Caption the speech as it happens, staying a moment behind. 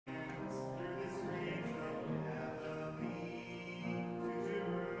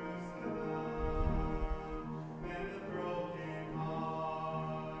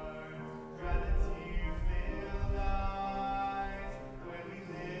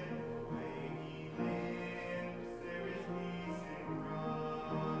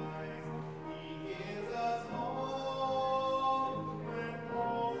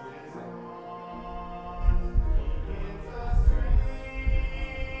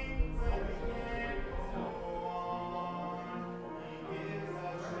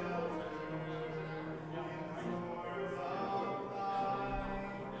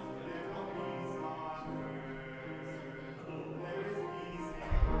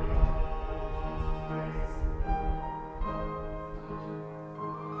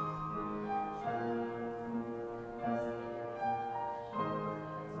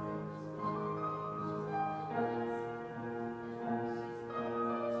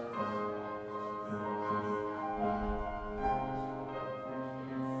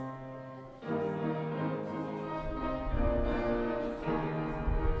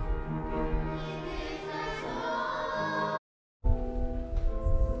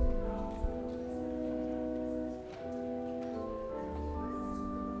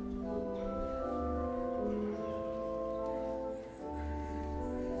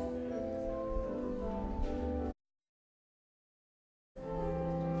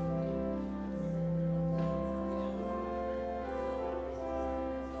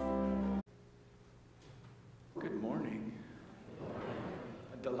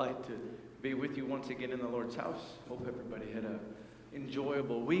delight to be with you once again in the Lord's house. Hope everybody had an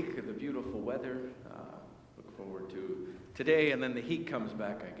enjoyable week of the beautiful weather. Look forward to today, and then the heat comes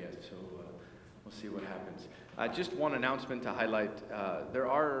back, I guess, so we'll see what happens. Just one announcement to highlight. There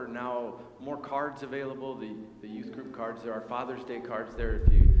are now more cards available, the youth group cards. There are Father's Day cards there.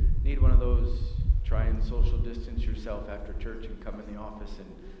 If you need one of those, try and social distance yourself after church and come in the office and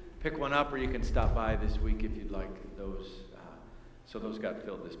pick one up, or you can stop by this week if you'd like those. So those got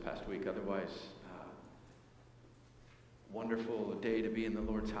filled this past week. Otherwise, wonderful day to be in the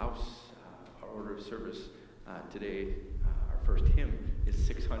Lord's house. Our order of service today, our first hymn is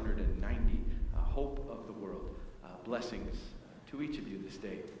 690, Hope of the World. Blessings to each of you this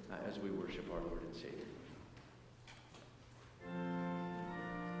day as we worship our Lord and Savior.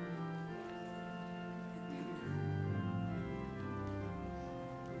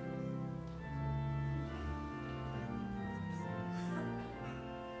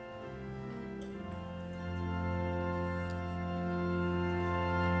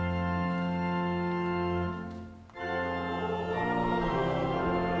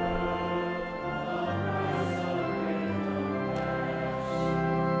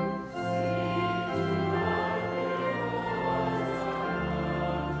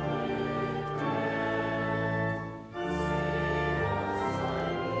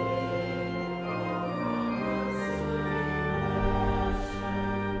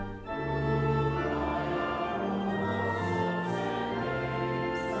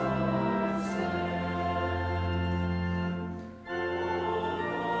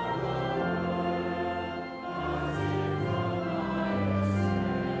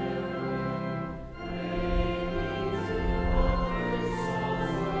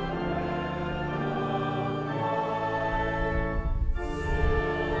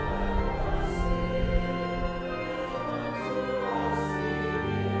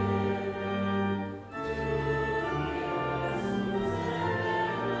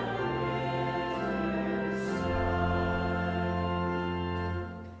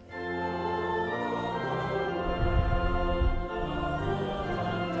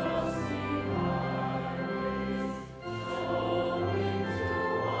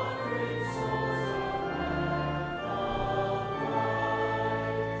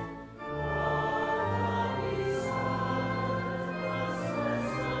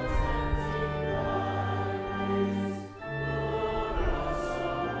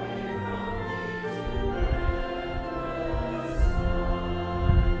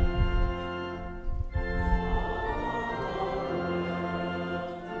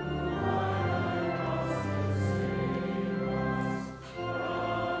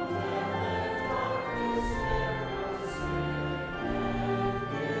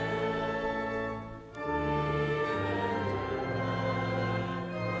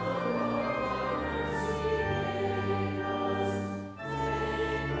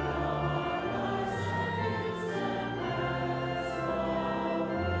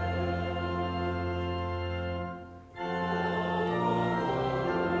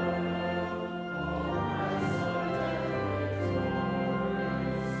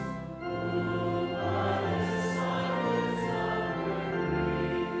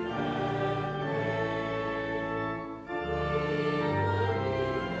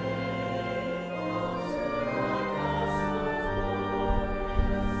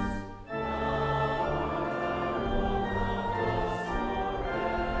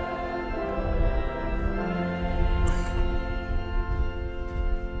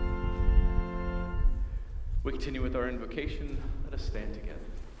 We continue with our invocation. Let us stand together.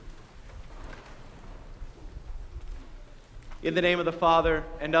 In the name of the Father,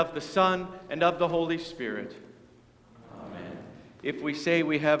 and of the Son, and of the Holy Spirit. Amen. If we say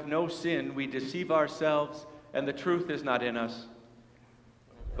we have no sin, we deceive ourselves, and the truth is not in us.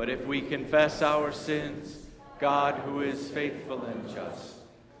 But if we confess our sins, God, who is faithful and just,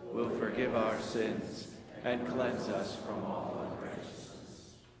 will forgive our sins and cleanse us from all unrighteousness.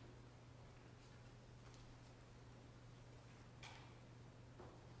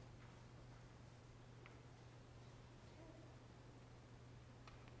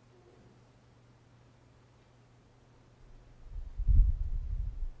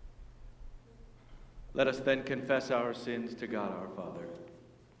 Let us then confess our sins to God our Father.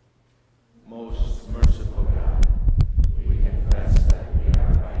 Most merciful God, we confess that we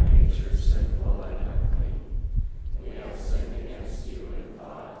are by nature sinful and unclean. We have sinned against you in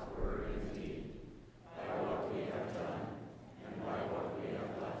thought, word, and deed, by what we have done and by what we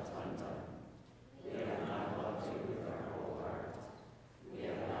have left undone. We have not loved you with our whole heart. We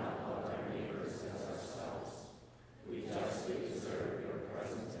have not loved our neighbors as ourselves. We justly deserve your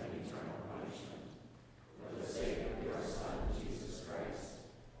present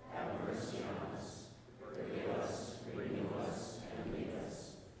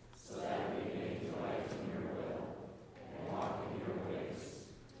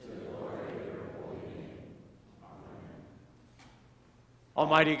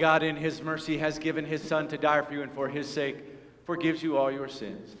Almighty God, in his mercy, has given his Son to die for you, and for his sake forgives you all your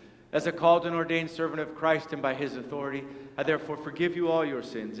sins. As a called and ordained servant of Christ and by his authority, I therefore forgive you all your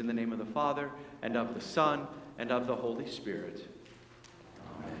sins in the name of the Father, and of the Son, and of the Holy Spirit.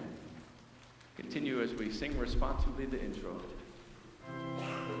 Amen. Continue as we sing responsibly the intro.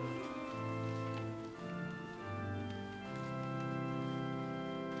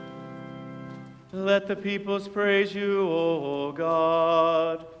 Let the peoples praise you, O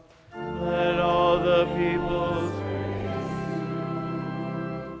God. Let all the peoples praise you.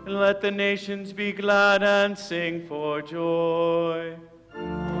 And let the nations be glad and sing for joy.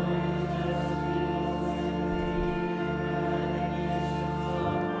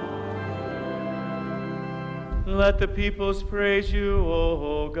 Let the peoples praise you,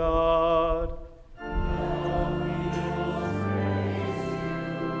 O God.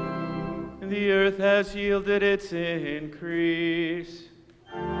 The earth has yielded its increase.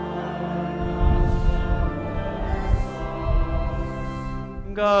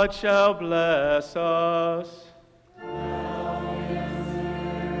 God shall bless us.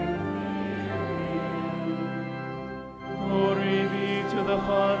 Glory be to the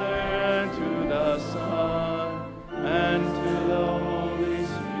Father, and to the Son, and to the Holy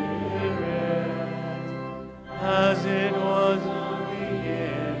Spirit, as it was in the beginning,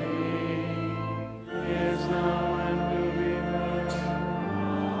 is now, and will be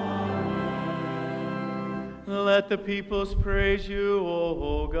forever. Let the peoples praise you,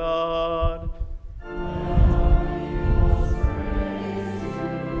 O God.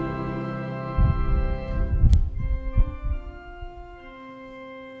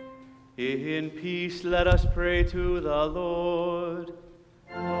 In peace let us pray to the Lord.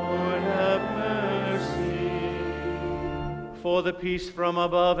 Lord, have mercy. For the peace from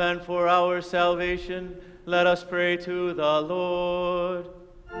above and for our salvation, let us pray to the Lord.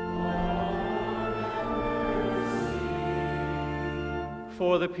 Lord, have mercy.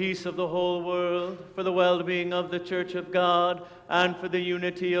 For the peace of the whole world, for the well-being of the Church of God, and for the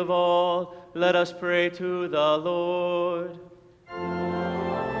unity of all, let us pray to the Lord.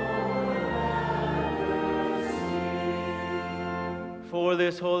 For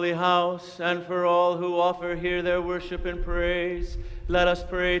this holy house, and for all who offer here their worship and praise, let us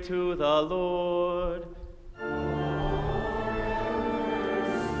pray to the Lord.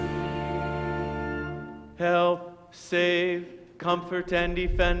 Help, save, comfort, and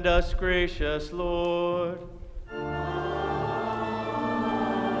defend us, gracious Lord.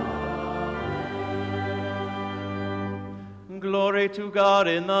 Glory to God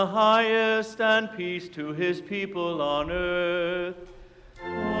in the highest, and peace to his people on earth.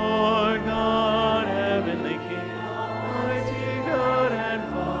 Lord God, heavenly King, mighty God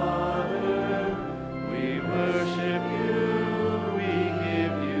and Father, we worship you, we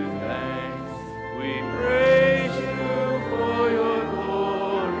give you thanks, we praise you for your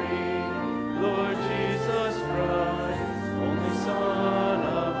glory, Lord Jesus Christ, only Son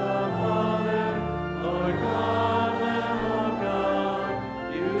of the Father, Lord God, Lamb of God,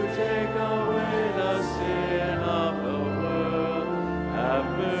 you take away the sin of the world. Have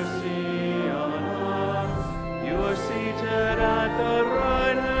mercy on us. You are seated at the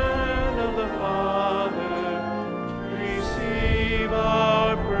right hand of the Father. Receive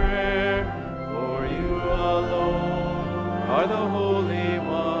our prayer, for you alone are the Holy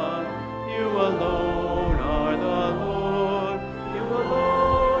One. You alone are the Lord. You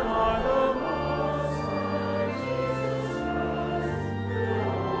alone are the Most High. Jesus Christ, the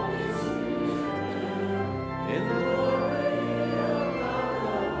Holy Spirit, in the glory of God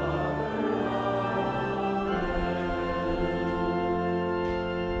the Father. Amen.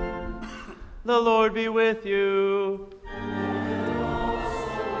 The Lord be with you. And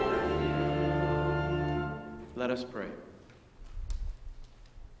also with you. Let us pray.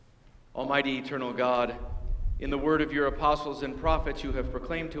 Almighty eternal God, in the word of your apostles and prophets, you have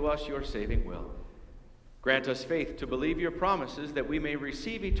proclaimed to us your saving will. Grant us faith to believe your promises, that we may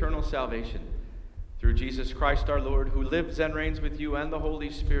receive eternal salvation. Through Jesus Christ our Lord, who lives and reigns with you and the Holy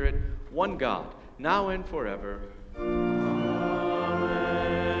Spirit, one God, now and forever. Amen.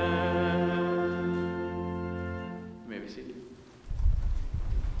 You may be seated.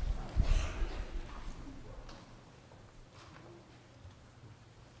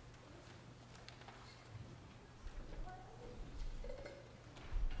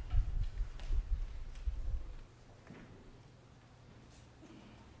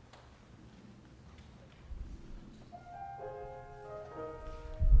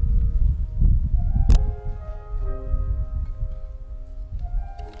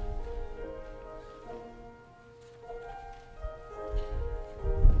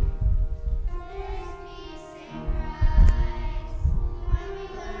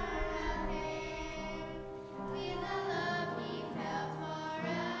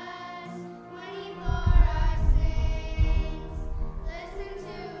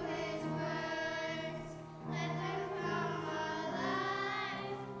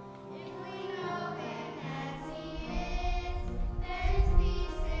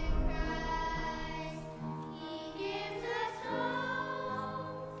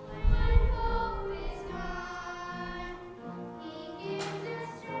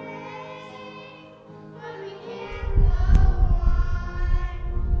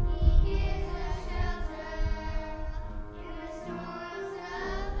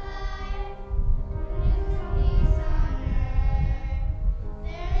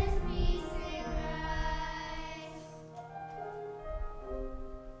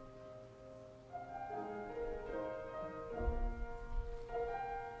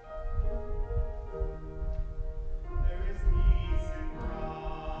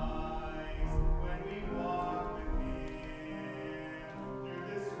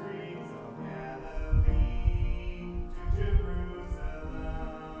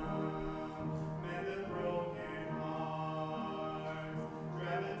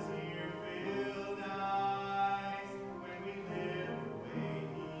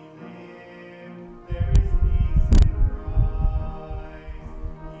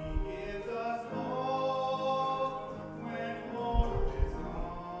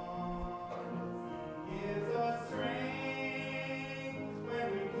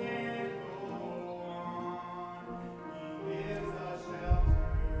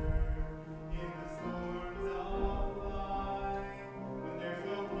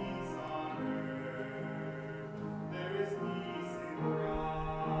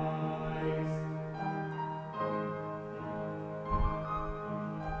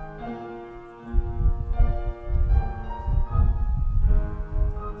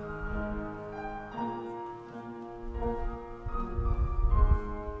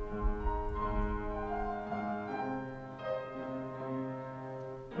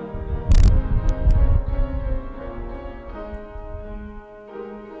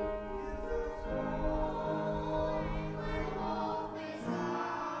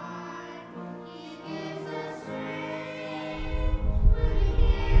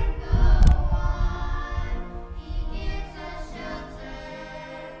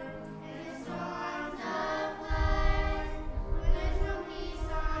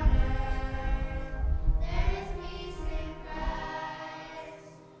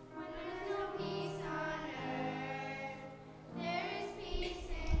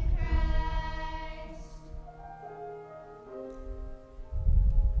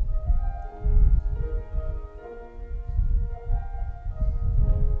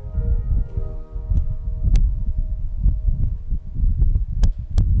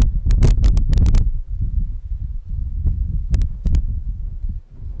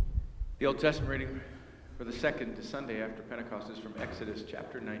 The Old Testament reading for the second Sunday after Pentecost is from Exodus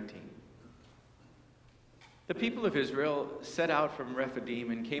chapter 19. The people of Israel set out from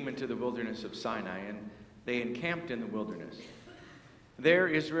Rephidim and came into the wilderness of Sinai, and they encamped in the wilderness. There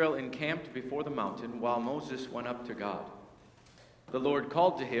Israel encamped before the mountain, while Moses went up to God. The Lord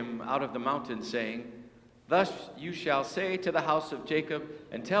called to him out of the mountain, saying, "Thus you shall say to the house of Jacob,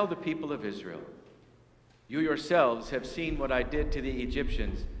 and tell the people of Israel, you yourselves have seen what I did to the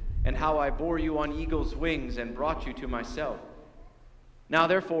Egyptians, and how I bore you on eagle's wings and brought you to myself. Now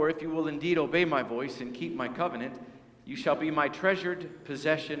therefore, if you will indeed obey my voice and keep my covenant, you shall be my treasured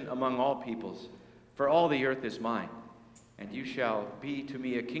possession among all peoples, for all the earth is mine, and you shall be to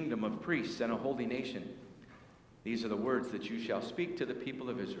me a kingdom of priests and a holy nation. These are the words that you shall speak to the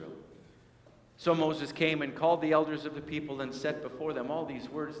people of Israel." So Moses came and called the elders of the people and set before them all these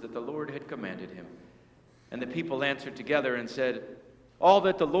words that the Lord had commanded him. And the people answered together and said, "All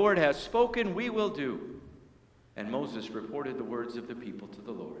that the Lord has spoken we will do." And Moses reported the words of the people to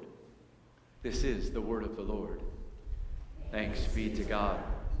the Lord. This is the word of the Lord. Thanks be to God.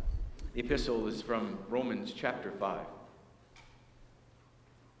 The epistle is from Romans chapter 5.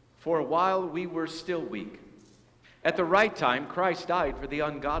 For while we were still weak, at the right time Christ died for the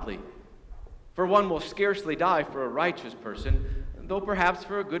ungodly. For one will scarcely die for a righteous person, though perhaps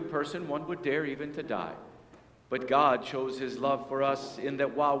for a good person one would dare even to die. But God shows his love for us in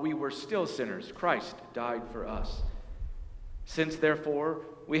that while we were still sinners, Christ died for us. Since therefore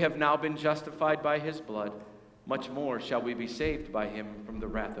we have now been justified by his blood, much more shall we be saved by him from the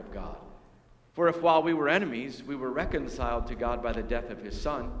wrath of God. For if while we were enemies, we were reconciled to God by the death of his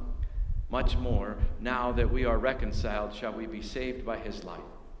Son, much more, now that we are reconciled, shall we be saved by his life.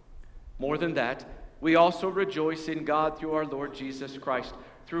 More than that, we also rejoice in God through our Lord Jesus Christ,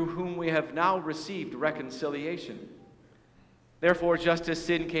 through whom we have now received reconciliation. Therefore, just as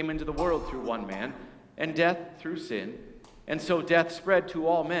sin came into the world through one man, and death through sin, and so death spread to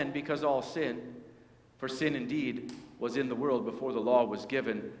all men because all sinned. For sin indeed was in the world before the law was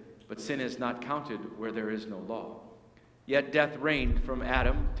given, but sin is not counted where there is no law. Yet death reigned from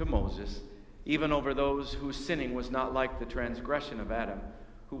Adam to Moses, even over those whose sinning was not like the transgression of Adam,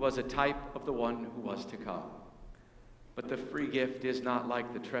 who was a type of the one who was to come. But the free gift is not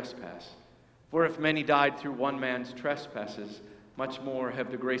like the trespass. For if many died through one man's trespasses, much more have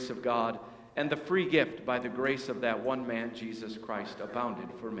the grace of God and the free gift by the grace of that one man, Jesus Christ,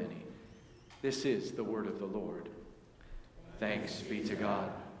 abounded for many. This is the word of the Lord. Thanks be to God.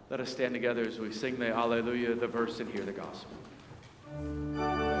 Let us stand together as we sing the Alleluia, the verse, and hear the gospel.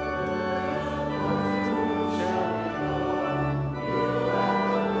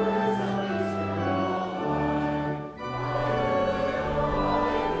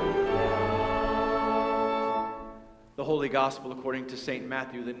 The Holy Gospel according to St.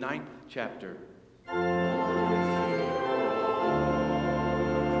 Matthew, the 9th chapter.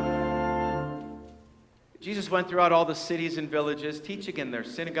 Jesus went throughout all the cities and villages, teaching in their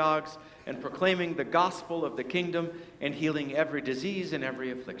synagogues and proclaiming the gospel of the kingdom and healing every disease and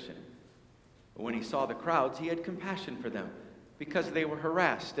every affliction. But when he saw the crowds, he had compassion for them, because they were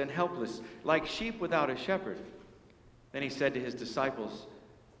harassed and helpless, like sheep without a shepherd. Then he said to his disciples,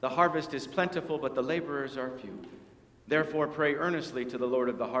 "The harvest is plentiful, but the laborers are few. Therefore pray earnestly to the Lord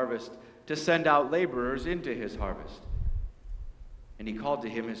of the harvest to send out laborers into his harvest." And he called to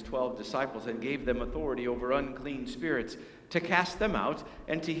him his 12 disciples and gave them authority over unclean spirits to cast them out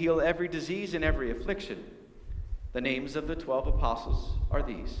and to heal every disease and every affliction. The names of the 12 apostles are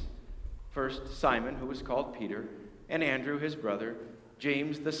these: first, Simon, who was called Peter, and Andrew his brother,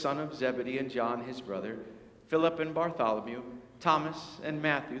 James the son of Zebedee and John his brother, Philip and Bartholomew, Thomas and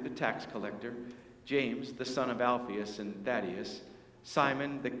Matthew the tax collector, James the son of Alphaeus and Thaddeus,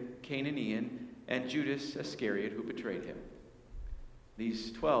 Simon the Canaanian, and Judas Iscariot who betrayed him.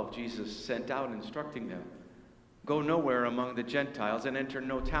 These 12 Jesus sent out, instructing them, "Go nowhere among the Gentiles and enter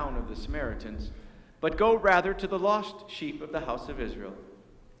no town of the Samaritans, but go rather to the lost sheep of the house of Israel,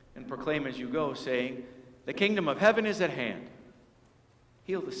 and proclaim as you go, saying, 'The kingdom of heaven is at hand.'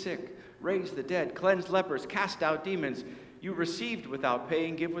 Heal the sick, raise the dead, cleanse lepers, cast out demons. You received without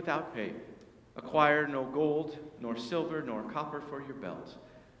paying, give without pay. Acquire no gold, nor silver, nor copper for your belt,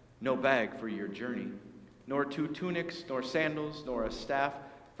 no bag for your journey, nor 2 tunics, nor sandals, nor a staff,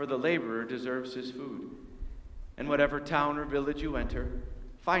 for the laborer deserves his food. And whatever town or village you enter,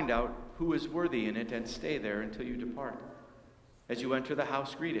 find out who is worthy in it and stay there until you depart. As you enter the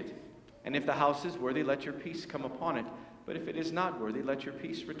house, greet it. And if the house is worthy, let your peace come upon it. But if it is not worthy, let your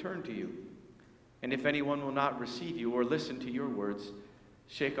peace return to you. And if anyone will not receive you or listen to your words,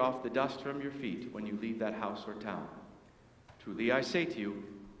 shake off the dust from your feet when you leave that house or town. Truly I say to you,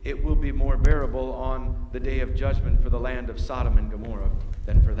 it will be more bearable on the day of judgment for the land of Sodom and Gomorrah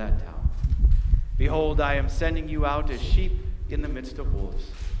than for that town. Behold, I am sending you out as sheep in the midst of wolves.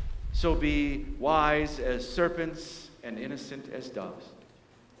 So be wise as serpents and innocent as doves.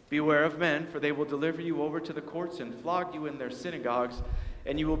 Beware of men, for they will deliver you over to the courts and flog you in their synagogues,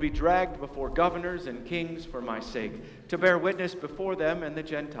 and you will be dragged before governors and kings for my sake, to bear witness before them and the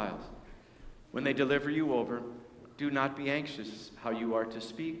Gentiles. When they deliver you over, do not be anxious how you are to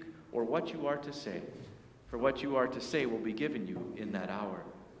speak or what you are to say, for what you are to say will be given you in that hour.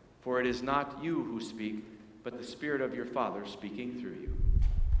 For it is not you who speak, but the Spirit of your Father speaking through you.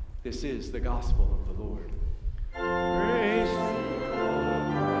 This is the gospel of the Lord. Praise to you, Christ.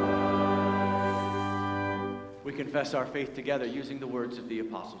 We confess our faith together using the words of the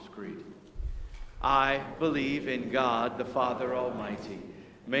Apostles' Creed. I believe in God, the Father Almighty,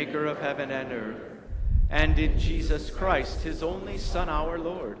 maker of heaven and earth, and in Jesus Christ, his only Son, our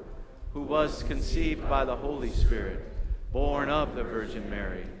Lord, who was conceived by the Holy Spirit, born of the Virgin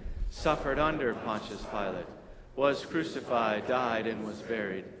Mary, suffered under Pontius Pilate, was crucified, died, and was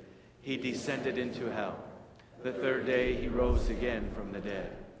buried. He descended into hell. The third day he rose again from the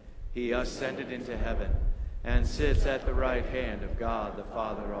dead. He ascended into heaven and sits at the right hand of God the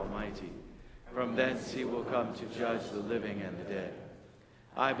Father Almighty. From thence he will come to judge the living and the dead.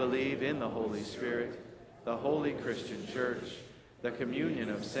 I believe in the Holy Spirit, the holy Christian church, the communion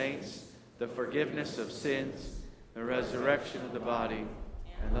of saints, the forgiveness of sins, the resurrection of the body,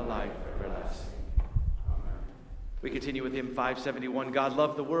 and the life everlasting. Amen. We continue with hymn 571, God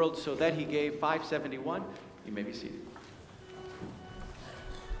Loved the World So That He Gave. 571. You may be seated.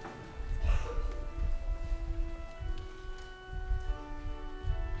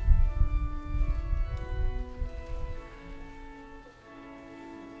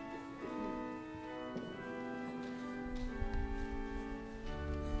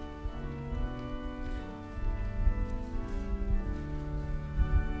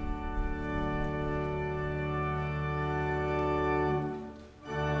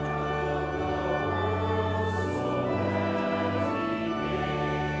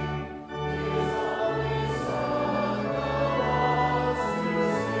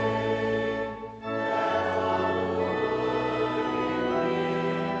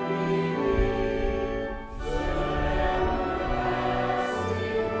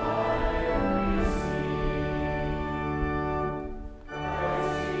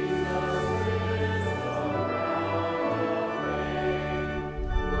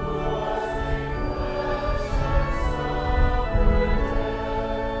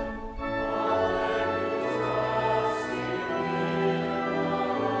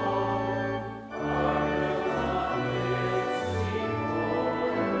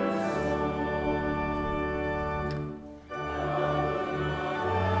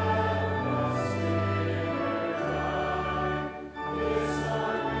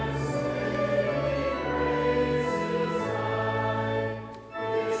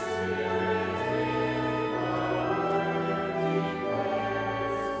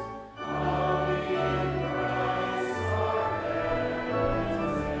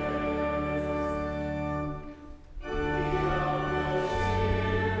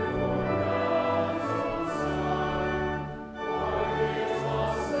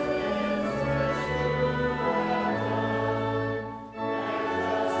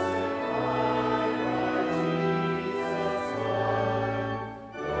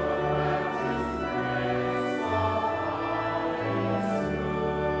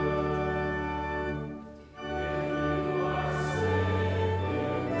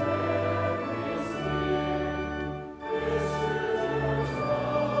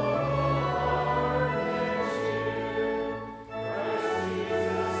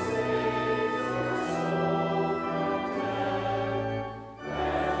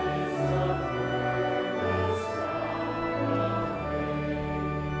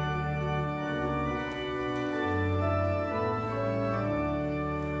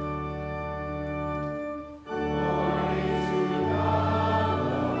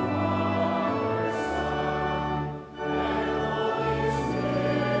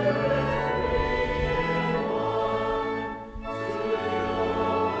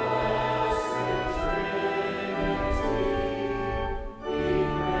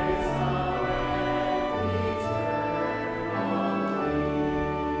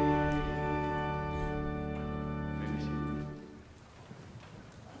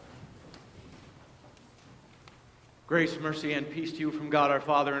 Grace, mercy, and peace to you from God our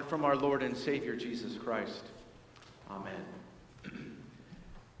Father and from our Lord and Savior Jesus Christ. Amen.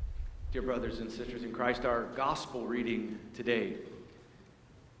 Dear brothers and sisters in Christ, our gospel reading today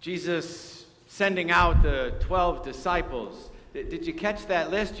Jesus sending out the 12 disciples. Did you catch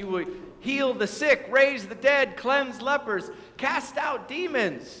that list? You would heal the sick, raise the dead, cleanse lepers, cast out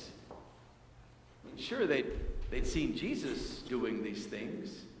demons. I mean, sure, they'd seen Jesus doing these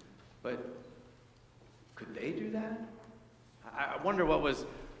things, but could they do that? I wonder what was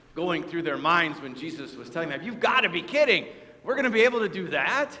going through their minds when Jesus was telling them, "You've got to be kidding. We're going to be able to do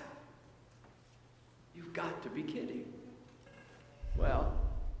that? You've got to be kidding." Well,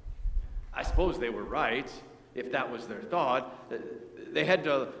 I suppose they were right, if that was their thought. They had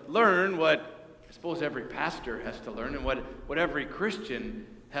to learn what I suppose every pastor has to learn and what every Christian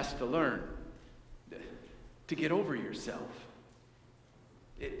has to learn. To get over yourself.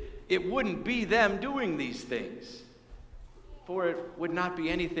 It wouldn't be them doing these things, for it would not be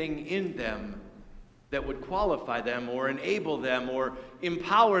anything in them that would qualify them or enable them or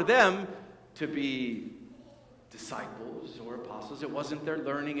empower them to be disciples or apostles. It wasn't their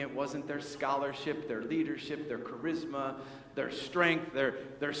learning, it wasn't their scholarship, their leadership, their charisma, their strength,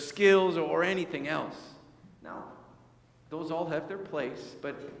 their skills, or anything else. Now, those all have their place,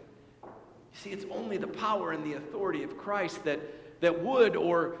 but you see, it's only the power and the authority of Christ that would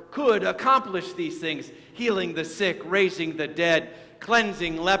or could accomplish these things: healing the sick, raising the dead,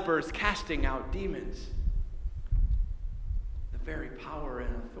 cleansing lepers, casting out demons. The very power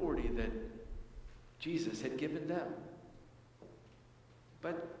and authority that Jesus had given them.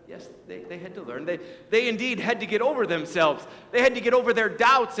 But yes, they had to learn. They indeed had to get over themselves. They had to get over their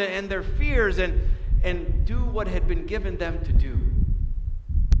doubts and their fears and do what had been given them to do.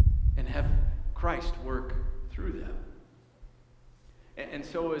 And have Christ work through them. And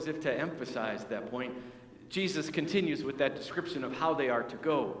so, as if to emphasize that point, Jesus continues with that description of how they are to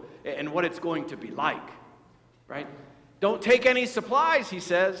go and what it's going to be like, right? Don't take any supplies, he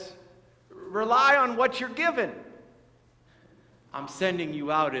says. Rely on what you're given. I'm sending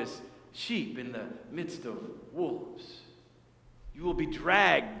you out as sheep in the midst of wolves. You will be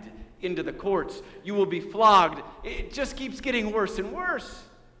dragged into the courts. You will be flogged. It just keeps getting worse and worse.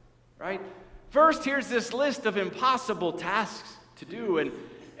 Right? First, here's this list of impossible tasks to do,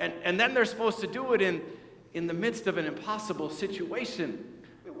 and then they're supposed to do it in the midst of an impossible situation.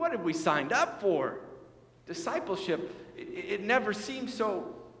 I mean, what have we signed up for? Discipleship, it never seems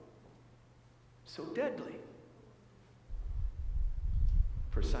so deadly.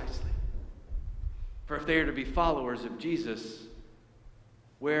 Precisely. For if they are to be followers of Jesus,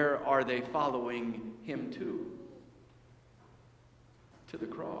 where are they following him to? To the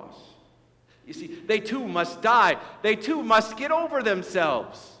cross. You see, they too must die. They too must get over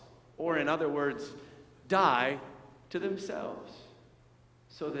themselves. Or in other words, die to themselves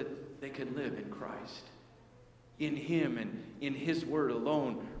so that they can live in Christ. In him and in his word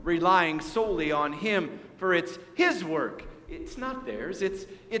alone, relying solely on him, for it's his work. It's not theirs.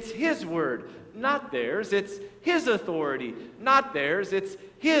 It's his word, not theirs. It's his authority, not theirs. It's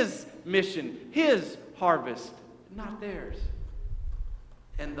his mission, his harvest, not theirs.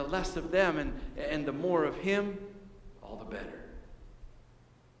 And the less of them and the more of him, all the better.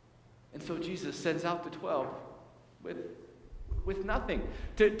 And so Jesus sends out the 12 with nothing,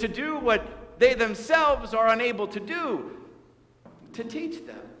 to do what they themselves are unable to do, to teach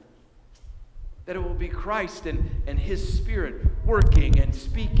them that it will be Christ and his Spirit working and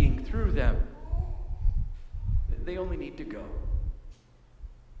speaking through them. They only need to go.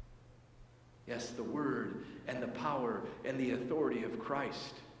 Yes, the word and the power and the authority of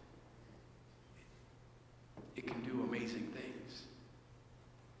Christ, it can do amazing things.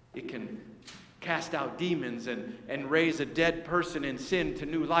 It can cast out demons and raise a dead person in sin to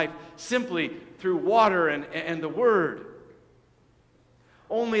new life simply through water and the word.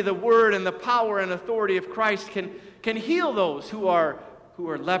 Only the word and the power and authority of Christ can heal those who are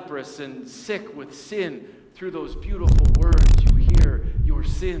leprous and sick with sin through those beautiful words you hear, your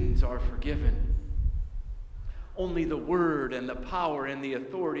sins are forgiven. Only the word and the power and the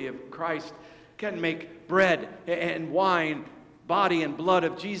authority of Christ can make bread and wine, body and blood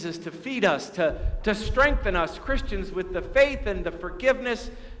of Jesus, to feed us, to strengthen us, Christians, with the faith and the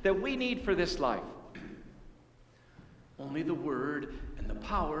forgiveness that we need for this life. Only the word and the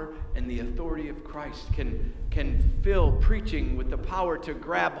power and the authority of Christ can fill preaching with the power to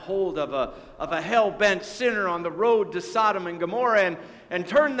grab hold of a hell-bent sinner on the road to Sodom and Gomorrah and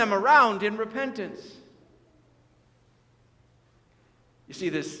turn them around in repentance. You see,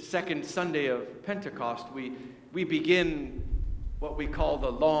 this second Sunday of Pentecost, we begin what we call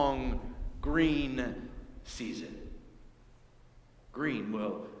the long green season. Green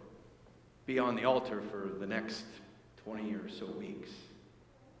will be on the altar for the next 20 or so weeks.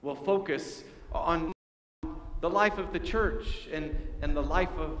 We'll focus on the life of the church and the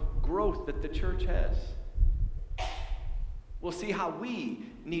life of growth that the church has. We'll see how we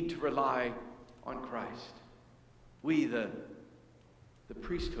need to rely on Christ. We, the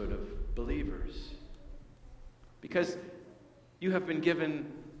priesthood of believers. Because you have been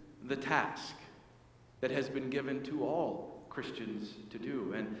given the task that has been given to all Christians to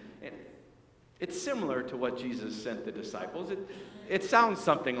do. And it's similar to what Jesus sent the disciples. It sounds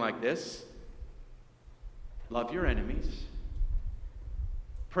something like this. Love your enemies.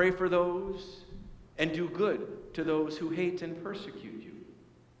 Pray for those and do good to those who hate and persecute you.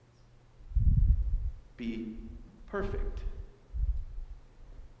 Be perfect.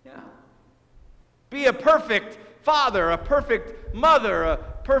 Yeah. Be a perfect father, a perfect mother, a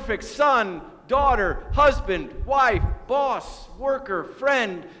perfect son, daughter, husband, wife, boss, worker,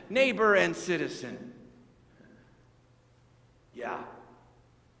 friend, neighbor, and citizen. Yeah.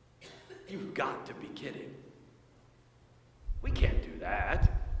 You've got to be kidding. We can't do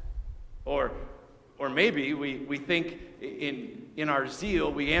that. Or maybe we think in our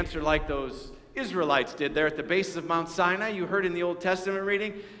zeal we answer like those Israelites did there at the base of Mount Sinai. You heard in the Old Testament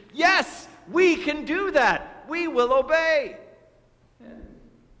reading, yes, we can do that. We will obey. And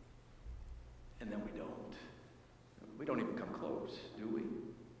then we don't. We don't even come close, do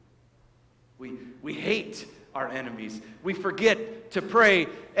we? We hate our enemies. We forget to pray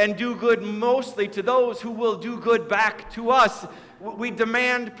and do good mostly to those who will do good back to us. We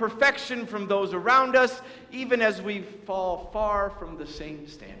demand perfection from those around us, even as we fall far from the same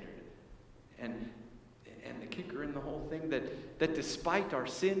standard. And the kicker in the whole thing, that despite our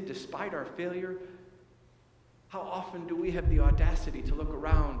sin, despite our failure, how often do we have the audacity to look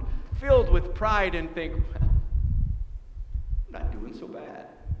around filled with pride and think, well, I'm not doing so bad.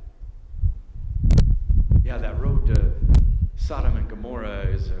 Yeah, that road to Sodom and Gomorrah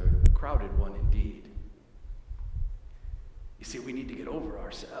is a crowded one indeed. You see, we need to get over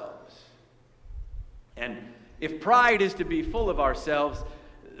ourselves. And if pride is to be full of ourselves,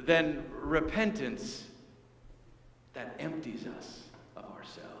 then repentance, that empties us of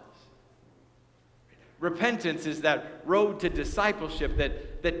ourselves. Repentance is that road to discipleship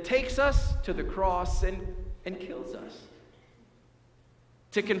that takes us to the cross and kills us.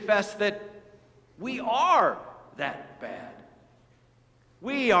 To confess that we are that bad.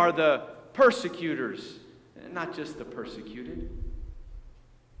 We are the persecutors, not just the persecuted.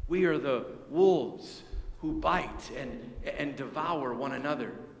 We are the wolves who bite and devour one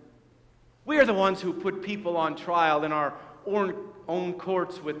another. We are the ones who put people on trial in our own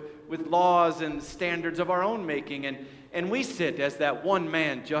courts with laws and standards of our own making, and we sit as that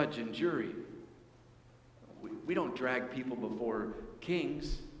one-man judge and jury. We don't drag people before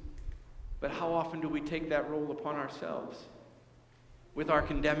kings, but how often do we take that role upon ourselves? With our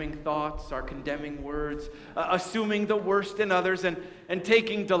condemning thoughts, our condemning words, assuming the worst in others, and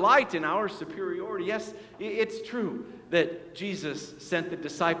taking delight in our superiority. Yes, it's true that Jesus sent the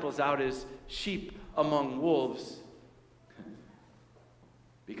disciples out as sheep among wolves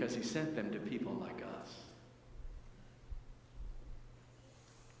because he sent them to people like us.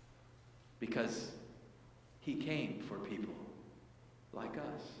 Because he came for people like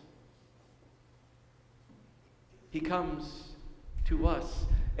us. He comes to us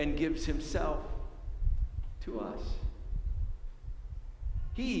and gives himself to us.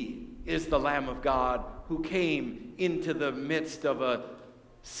 He is the Lamb of God who came into the midst of a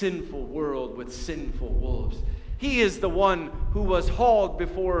sinful world with sinful wolves. He is the one who was hauled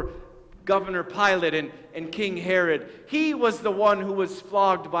before Governor Pilate and King Herod. He was the one who was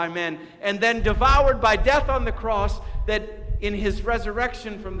flogged by men and then devoured by death on the cross, that in his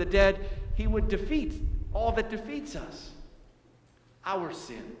resurrection from the dead, he would defeat all that defeats us. Our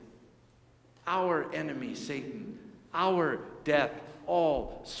sin, our enemy, Satan, our death,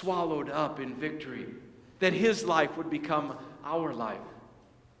 all swallowed up in victory. That his life would become our life.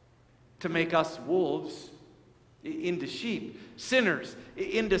 To make us wolves into sheep, sinners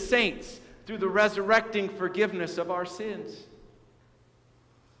into saints, through the resurrecting forgiveness of our sins.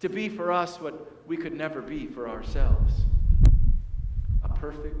 To be for us what we could never be for ourselves. A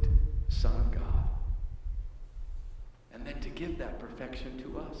perfect Son of God. And then to give that perfection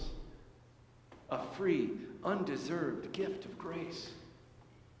to us. A free, undeserved gift of grace.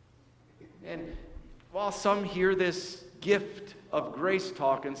 And while some hear this gift of grace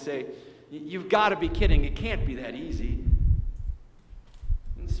talk and say, you've got to be kidding, it can't be that easy.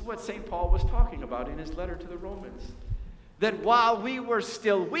 And this is what St. Paul was talking about in his letter to the Romans. That while we were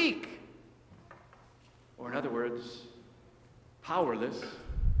still weak, or in other words, powerless,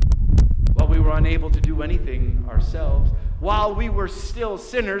 while we were unable to do anything ourselves, while we were still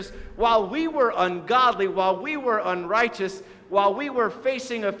sinners, while we were ungodly, while we were unrighteous, while we were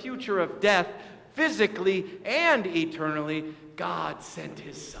facing a future of death, physically and eternally, God sent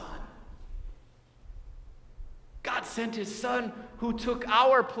his Son. God sent his Son who took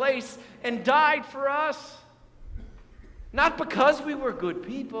our place and died for us. Not because we were good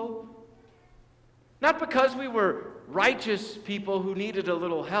people, not because we were righteous people who needed a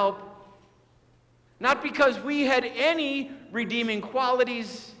little help, not because we had any redeeming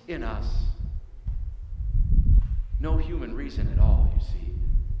qualities in us. No human reason at all, you see,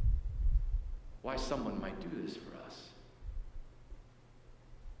 why someone might do this for us.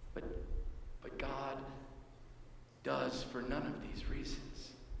 But God does for none of these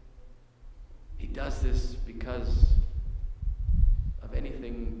reasons. He does this because of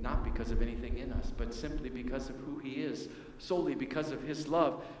anything, not because of anything in us, but simply because of who he is, solely because of his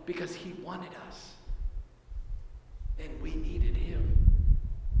love, because he wanted us. And we needed him.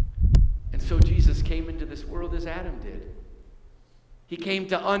 And so Jesus came into this world as Adam did. He came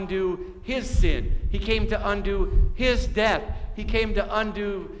to undo his sin. He came to undo his death. He came to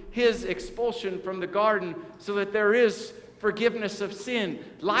undo his expulsion from the garden so that there is forgiveness of sin,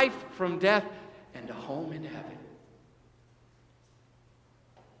 life from death, and a home in heaven.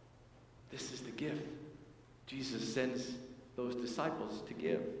 This is the gift Jesus sends those disciples to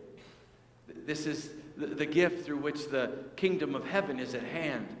give. This is the gift through which the kingdom of heaven is at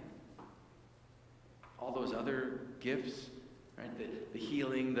hand. All those other gifts, right? The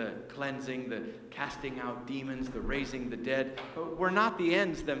healing, the cleansing, the casting out demons, the raising the dead, were not the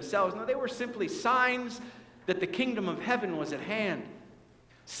ends themselves. No, they were simply signs that the kingdom of heaven was at hand.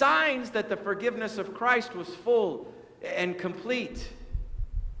 Signs that the forgiveness of Christ was full and complete.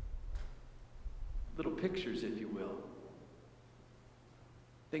 Little pictures, if you will.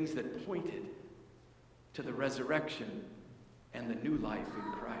 Things that pointed to the resurrection and the new life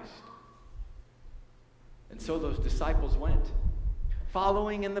in Christ. And so those disciples went,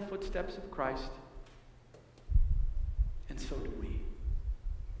 following in the footsteps of Christ. And so do we,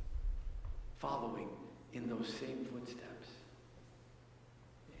 following in those same footsteps.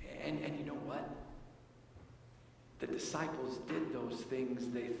 And you know what? The disciples did those things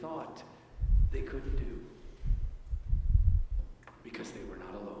they thought they couldn't do because they were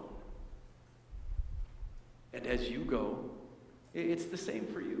not alone. And as you go, it's the same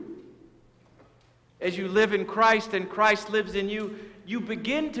for you. As you live in Christ and Christ lives in you, you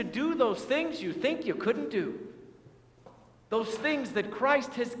begin to do those things you think you couldn't do. Those things that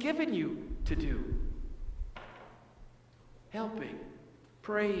Christ has given you to do. Helping,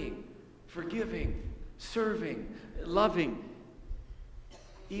 praying, forgiving, serving, loving,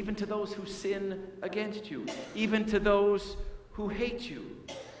 even to those who sin against you, even to those who hate you.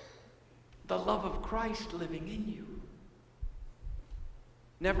 The love of Christ living in you.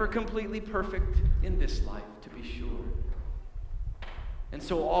 Never completely perfect in this life, to be sure. And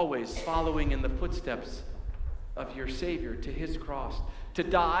so always following in the footsteps of your Savior to his cross, to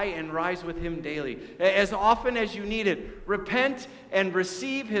die and rise with him daily. As often as you need it, repent and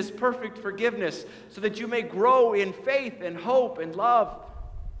receive his perfect forgiveness so that you may grow in faith and hope and love.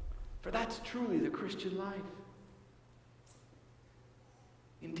 For that's truly the Christian life.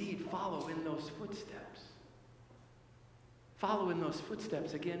 Indeed, follow in those footsteps. Follow in those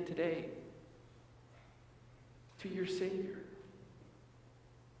footsteps again today to your Savior,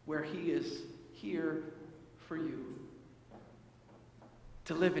 where he is here for you.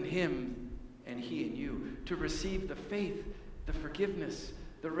 To live in him and he in you. To receive the faith, the forgiveness,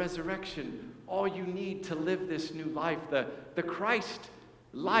 the resurrection, all you need to live this new life, the Christ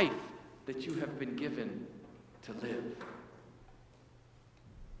life that you have been given to live.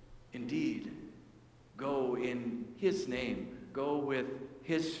 Indeed, go in his name. Go with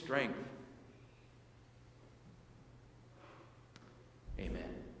his strength. Amen.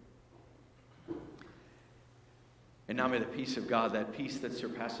 And now may the peace of God, that peace that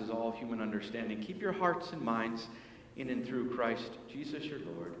surpasses all human understanding, keep your hearts and minds in and through Christ Jesus your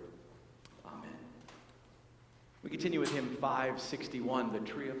Lord. Amen. We continue with hymn 561, the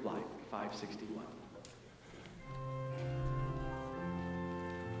Tree of Life, 561.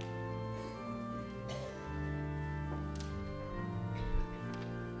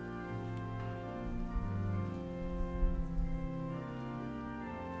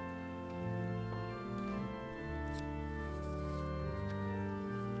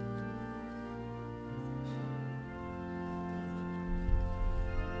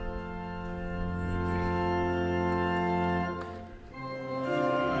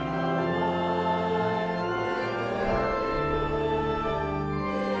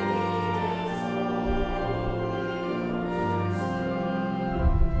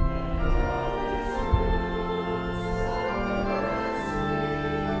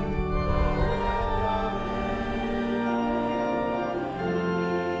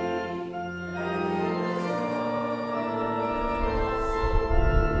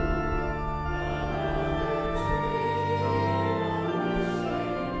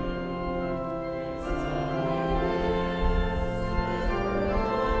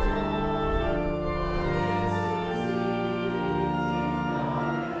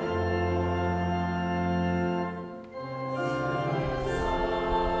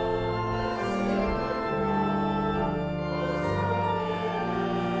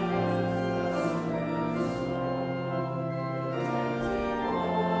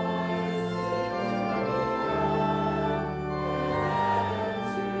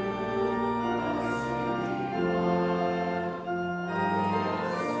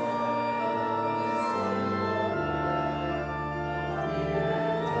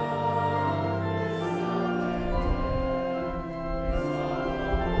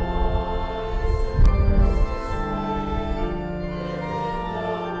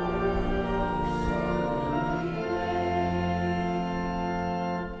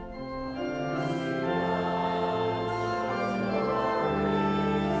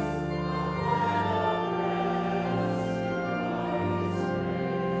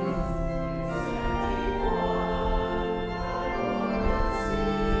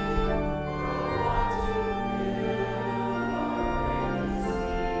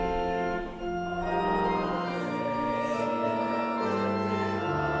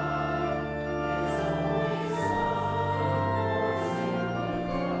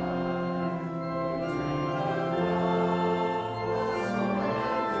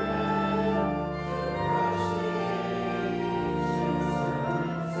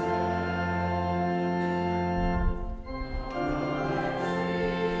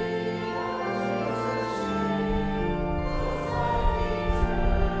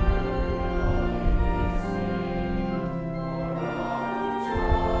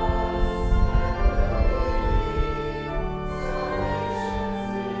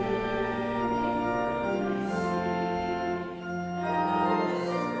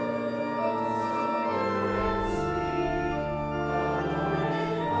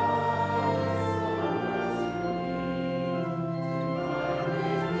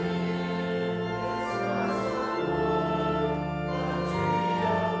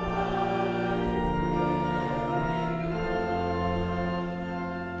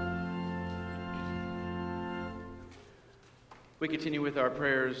 We continue with our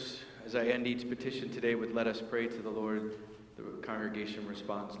prayers as I end each petition today with "Let us pray to the Lord." The congregation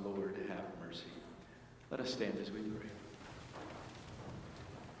responds, "Lord, have mercy." Let us stand as we pray.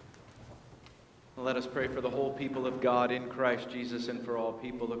 Let us pray for the whole people of God in Christ Jesus and for all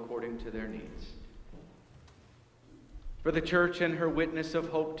people according to their needs. For the church and her witness of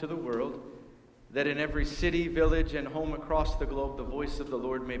hope to the world, that in every city, village, and home across the globe the voice of the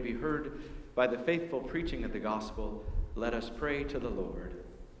Lord may be heard by the faithful preaching of the gospel, let us pray to the Lord.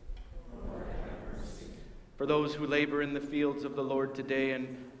 Lord, have mercy. For those who labor in the fields of the Lord today,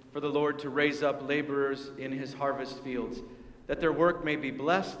 and for the Lord to raise up laborers in his harvest fields, that their work may be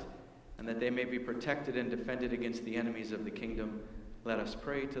blessed and that they may be protected and defended against the enemies of the kingdom, let us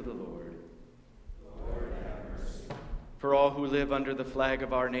pray to the Lord. Lord, have mercy. For all who live under the flag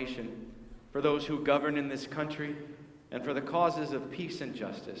of our nation, for those who govern in this country, and for the causes of peace and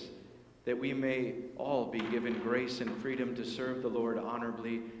justice, that we may all be given grace and freedom to serve the Lord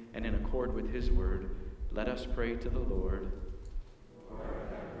honorably and in accord with his word, let us pray to the Lord. Lord,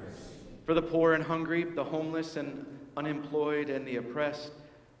 have mercy. For the poor and hungry, the homeless and unemployed and the oppressed,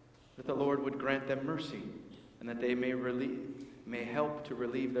 that the Lord would grant them mercy, and that they may help to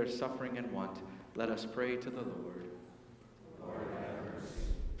relieve their suffering and want, let us pray to the Lord. Lord, have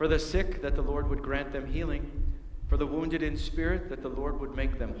mercy. For the sick, that the Lord would grant them healing, for the wounded in spirit, that the Lord would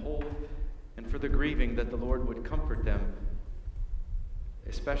make them whole, and for the grieving, that the Lord would comfort them,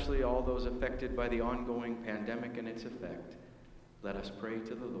 especially all those affected by the ongoing pandemic and its effect. Let us pray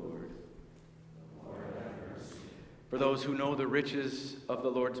to the Lord. Lord, have mercy. For those who know the riches of the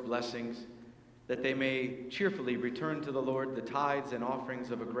Lord's blessings, that they may cheerfully return to the Lord the tithes and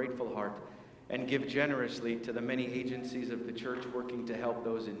offerings of a grateful heart, and give generously to the many agencies of the church working to help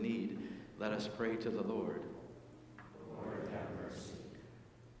those in need, let us pray to the Lord. Lord, have mercy.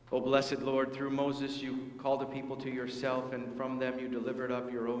 O blessed Lord, through Moses you called a people to yourself, and from them you delivered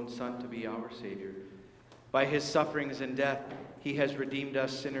up your own Son to be our Savior. By his sufferings and death he has redeemed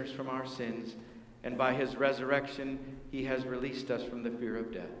us sinners from our sins, and by his resurrection he has released us from the fear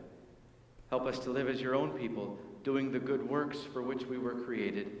of death. Help us to live as your own people, doing the good works for which we were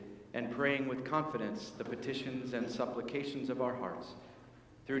created, and praying with confidence the petitions and supplications of our hearts.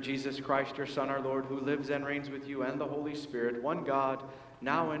 Through Jesus Christ, your Son, our Lord, who lives and reigns with you and the Holy Spirit, one God,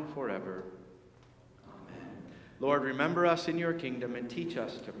 now and forever. Amen. Lord, remember us in your kingdom and teach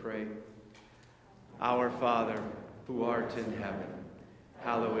us to pray. Our Father, who art in heaven,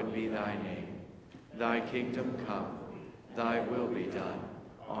 hallowed be thy name. Thy kingdom come, thy will be done,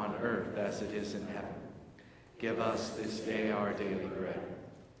 on earth as it is in heaven. Give us this day our daily bread,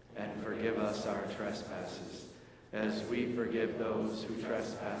 and forgive us our trespasses, as we forgive those who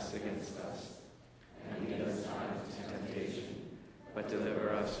trespass against us. And lead us not into temptation, but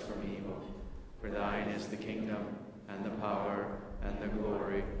deliver us from evil. For thine is the kingdom, and the power, and the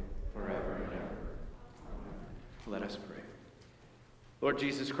glory, forever and ever. Amen. Let us pray. Lord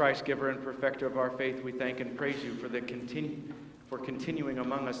Jesus Christ, giver and perfecter of our faith, we thank and praise you for continuing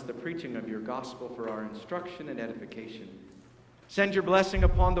among us the preaching of your gospel for our instruction and edification. Send your blessing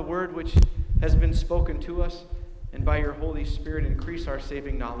upon the word which has been spoken to us, and by your Holy Spirit increase our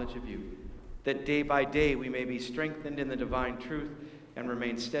saving knowledge of you, that day by day we may be strengthened in the divine truth and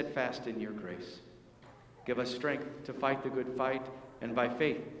remain steadfast in your grace. Give us strength to fight the good fight, and by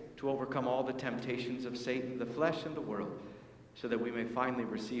faith to overcome all the temptations of Satan, the flesh, and the world, so that we may finally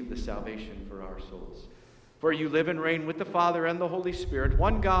receive the salvation for our souls. For you live and reign with the Father and the Holy Spirit,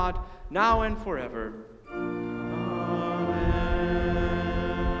 one God, now and forever. Amen.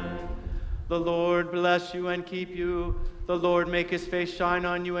 The Lord bless you and keep you. The Lord make his face shine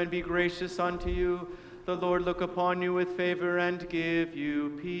on you and be gracious unto you. The Lord look upon you with favor and give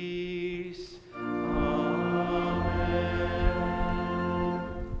you peace. Amen.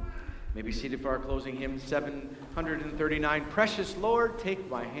 May be seated for our closing hymn, 739. Precious Lord, take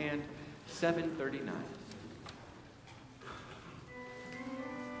my hand, 739.